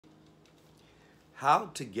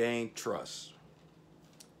How to gain trust.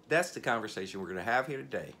 That's the conversation we're going to have here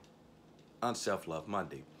today on Self-Love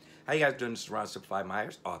Monday. How you guys doing? This is Ron Simplified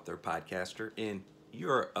Myers, author, podcaster, and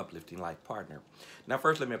your uplifting life partner. Now,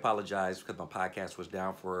 first, let me apologize because my podcast was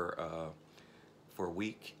down for a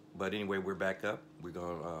week. But anyway, we're back up. We're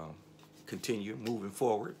going to continue moving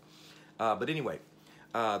forward. But anyway,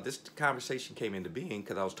 this conversation came into being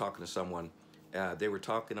because I was talking to someone. They were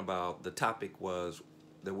talking about, the topic was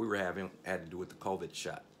that we were having had to do with the COVID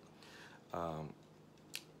shot.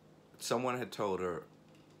 Someone had told her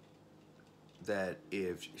that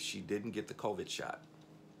if she didn't get the COVID shot,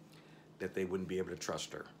 that they wouldn't be able to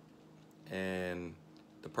trust her. And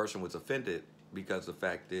the person was offended because the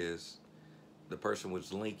fact is the person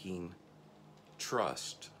was linking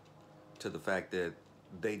trust to the fact that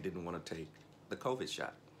they didn't want to take the COVID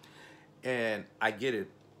shot. And I get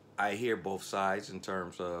it. I hear both sides in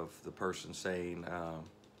terms of the person saying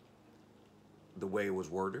the way it was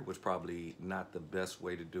worded was probably not the best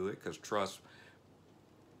way to do it, because trust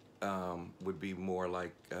would be more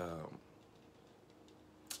like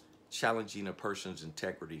challenging a person's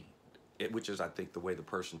integrity, which is, I think, the way the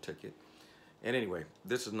person took it. And anyway,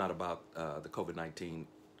 this is not about the COVID-19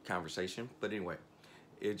 conversation, but anyway,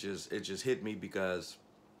 it just hit me because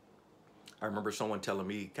I remember someone telling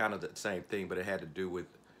me kind of the same thing, but it had to do with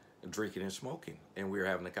drinking and smoking. And we were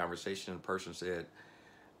having a conversation, and the person said,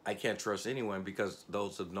 I can't trust anyone because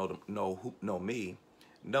those that know me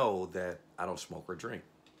know that I don't smoke or drink.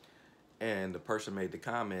 And the person made the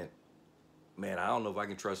comment, man, I don't know if I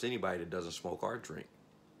can trust anybody that doesn't smoke or drink.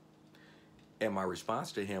 And my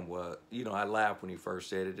response to him was, I laughed when he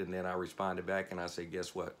first said it, and then I responded back and I said,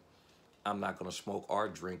 guess what? I'm not going to smoke or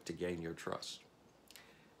drink to gain your trust.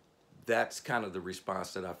 That's kind of the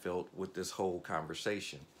response that I felt with this whole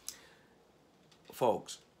conversation.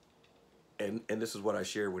 Folks, and this is what I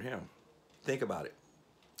shared with him. Think about it.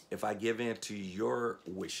 If I give in to your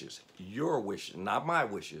wishes, not my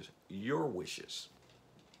wishes, your wishes,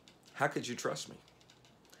 how could you trust me?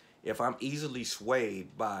 If I'm easily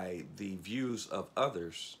swayed by the views of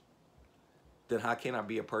others, then how can I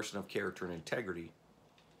be a person of character and integrity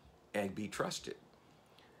and be trusted?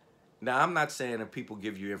 Now, I'm not saying if people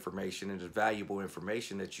give you information and it's valuable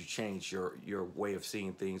information that you change your way of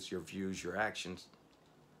seeing things, your views, your actions.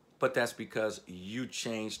 But that's because you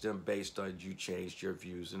changed them based on you changed your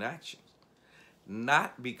views and actions.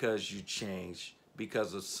 Not because you changed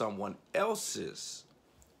because of someone else's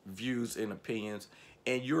views and opinions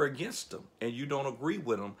and you're against them and you don't agree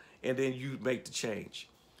with them and then you make the change.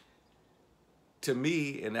 To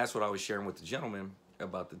me, and that's what I was sharing with the gentleman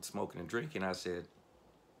about the smoking and drinking, I said,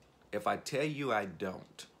 if I tell you I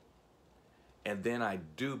don't, and then I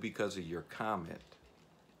do because of your comment,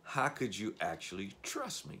 how could you actually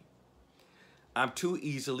trust me? I'm too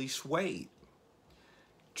easily swayed.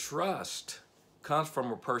 Trust comes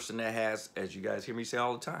from a person that has, as you guys hear me say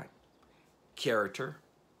all the time, character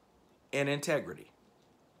and integrity.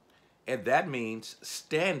 And that means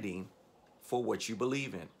standing for what you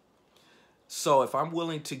believe in. So if I'm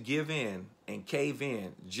willing to give in and cave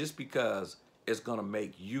in just because it's going to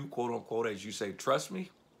make you, quote unquote, as you say, trust me,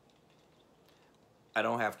 I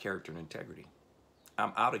don't have character and integrity.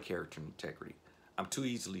 I'm out of character and integrity. I'm too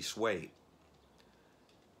easily swayed.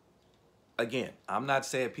 Again, I'm not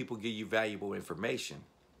saying people give you valuable information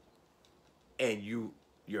and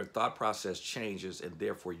your thought process changes and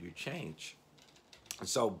therefore you change.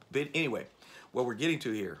 So, but anyway, what we're getting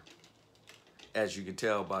to here, as you can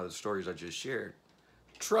tell by the stories I just shared,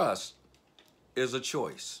 trust is a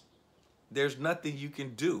choice. There's nothing you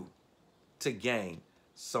can do to gain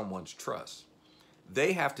someone's trust.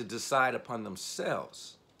 They have to decide upon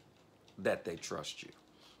themselves that they trust you.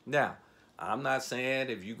 Now, I'm not saying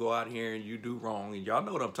if you go out here and you do wrong, and y'all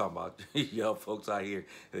know what I'm talking about, y'all folks out here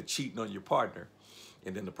that are cheating on your partner,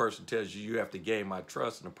 and then the person tells you, you have to gain my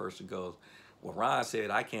trust, and the person goes, well, Ron said,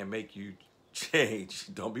 I can't make you change.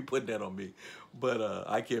 Don't be putting that on me, but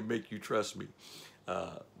I can't make you trust me.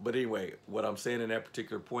 But anyway, what I'm saying in that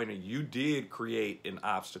particular point, is you did create an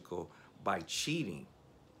obstacle by cheating.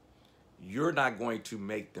 You're not going to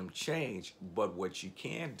make them change, but what you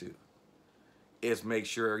can do is make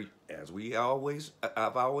sure, as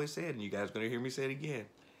I've always said, and you guys are going to hear me say it again,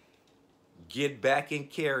 get back in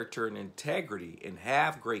character and integrity and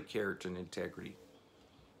have great character and integrity.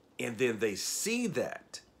 And then they see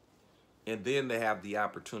that, and then they have the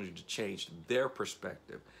opportunity to change their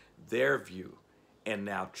perspective, their view, and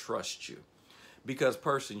now trust you. Because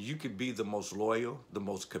person, you could be the most loyal, the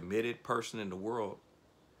most committed person in the world,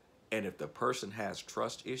 and if the person has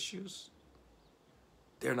trust issues,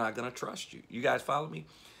 they're not going to trust you. You guys follow me?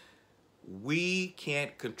 We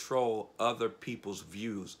can't control other people's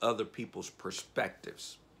views, other people's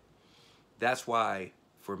perspectives. That's why,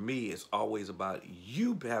 for me, it's always about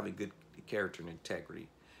you having good character and integrity.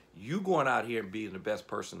 You going out here and being the best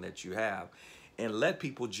person that you have, and let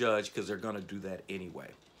people judge because they're going to do that anyway.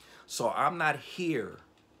 So I'm not here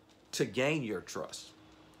to gain your trust.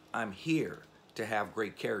 I'm here to have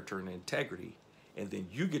great character and integrity, and then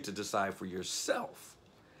you get to decide for yourself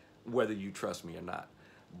whether you trust me or not.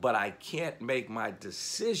 But I can't make my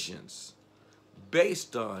decisions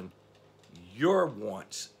based on your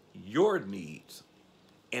wants, your needs,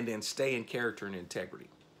 and then stay in character and integrity.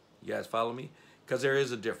 You guys follow me? Because there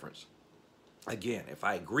is a difference. Again, if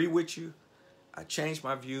I agree with you, I change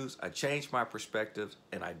my views, I change my perspectives,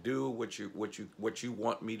 and I do what you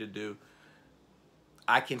want me to do,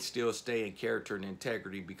 I can still stay in character and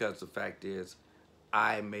integrity, because the fact is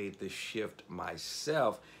I made the shift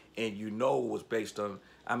myself, and it was based on,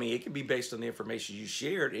 I mean, it can be based on the information you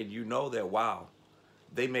shared, and you know that, wow,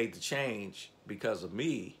 they made the change because of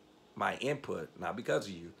me, my input, not because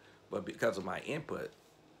of you, but because of my input.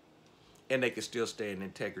 And they can still stay in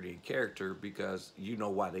integrity and character because you know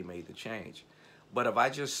why they made the change. But if I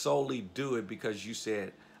just solely do it because you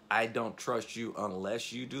said, I don't trust you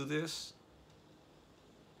unless you do this,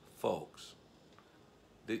 folks,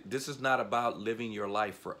 this is not about living your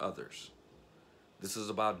life for others. This is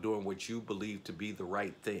about doing what you believe to be the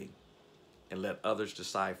right thing, and let others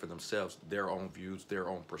decide for themselves their own views, their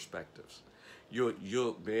own perspectives. You'll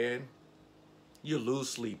lose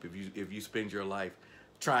sleep if you spend your life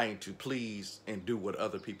trying to please and do what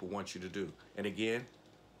other people want you to do. And again,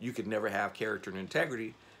 you could never have character and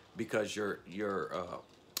integrity because your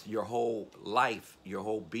whole life, your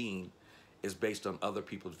whole being is based on other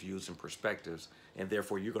people's views and perspectives, and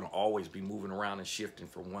therefore you're going to always be moving around and shifting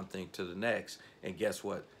from one thing to the next. And guess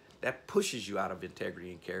what? That pushes you out of integrity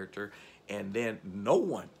and character, and then no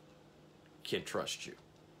one can trust you.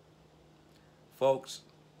 Folks,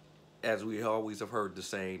 as we always have heard the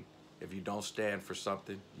saying, if you don't stand for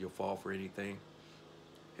something, you'll fall for anything.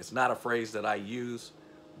 It's not a phrase that I use,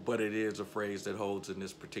 but it is a phrase that holds in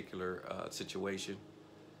this particular situation.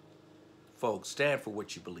 Folks, stand for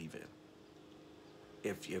what you believe in.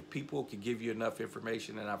 If people can give you enough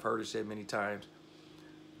information, and I've heard it said many times,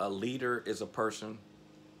 a leader is a person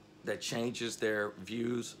that changes their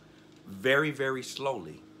views very, very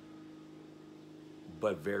slowly,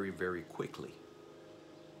 but very, very quickly.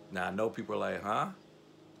 Now, I know people are like, huh?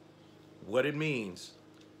 What it means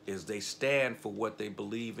is they stand for what they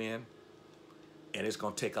believe in, and it's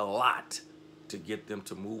going to take a lot to get them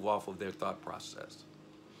to move off of their thought process.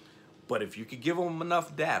 But if you could give them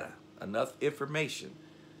enough data, enough information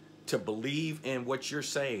to believe in what you're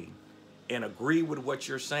saying and agree with what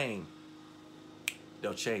you're saying,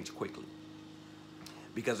 they'll change quickly.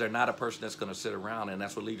 Because they're not a person that's going to sit around, and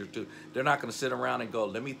that's what leaders do. They're not going to sit around and go,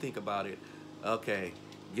 let me think about it. Okay,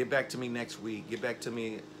 get back to me next week. Get back to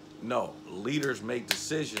me. No, leaders make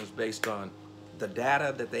decisions based on the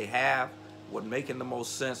data that they have, what making the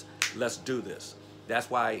most sense. Let's do this.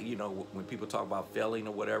 That's why, when people talk about failing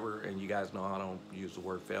or whatever, and you guys know I don't use the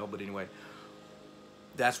word fail, but anyway,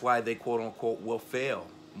 that's why they quote unquote will fail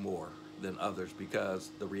more than others,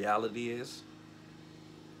 because the reality is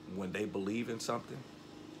when they believe in something,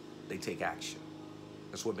 they take action.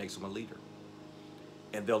 That's what makes them a leader.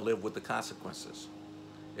 And they'll live with the consequences.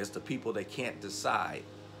 It's the people that can't decide,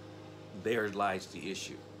 there lies the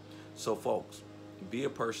issue. So folks, be a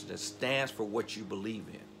person that stands for what you believe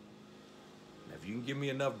in. Now, if you can give me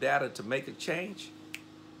enough data to make a change,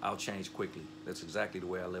 I'll change quickly. That's exactly the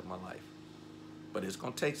way I live my life. But it's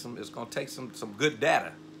gonna take some good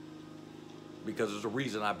data, because there's a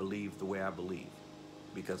reason I believe the way I believe,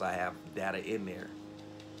 because I have data in there,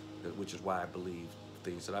 which is why I believe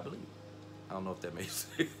things that I believe. I don't know if that makes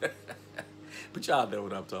sense. But y'all know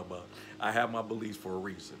what I'm talking about. I have my beliefs for a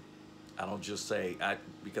reason. I don't just say,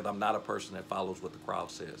 because I'm not a person that follows what the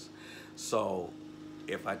crowd says. So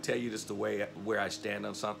if I tell you this the way where I stand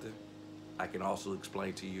on something, I can also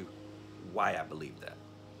explain to you why I believe that.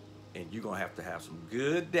 And you're going to have some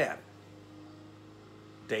good data,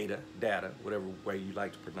 whatever way you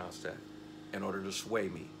like to pronounce that, in order to sway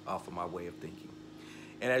me off of my way of thinking.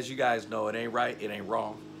 And as you guys know, it ain't right, it ain't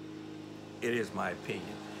wrong. It is my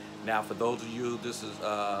opinion. Now, for those of you,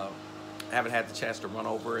 haven't had the chance to run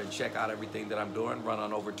over and check out everything that I'm doing, run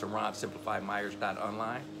on over to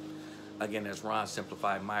ronsimplifiedmyers.online. Again, that's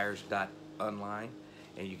ronsimplifiedmyers.online.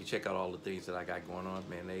 And you can check out all the things that I got going on.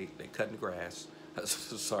 Man, they cutting the grass.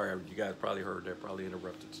 Sorry, you guys probably heard that, probably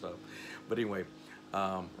interrupted stuff. But anyway,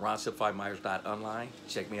 ronsimplifiedmyers.online.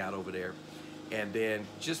 Check me out over there. And then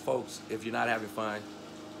just folks, if you're not having fun,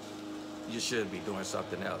 you should be doing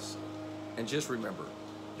something else. And just remember,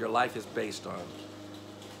 your life is based on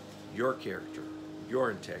your character,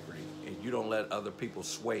 your integrity, and you don't let other people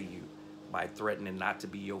sway you by threatening not to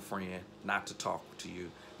be your friend, not to talk to you,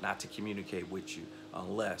 not to communicate with you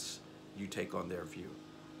unless you take on their view.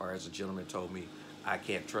 Or as a gentleman told me, I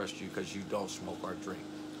can't trust you because you don't smoke or drink.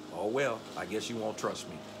 Oh well, I guess you won't trust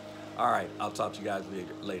me. All right, I'll talk to you guys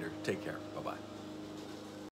later. Take care. Bye-bye.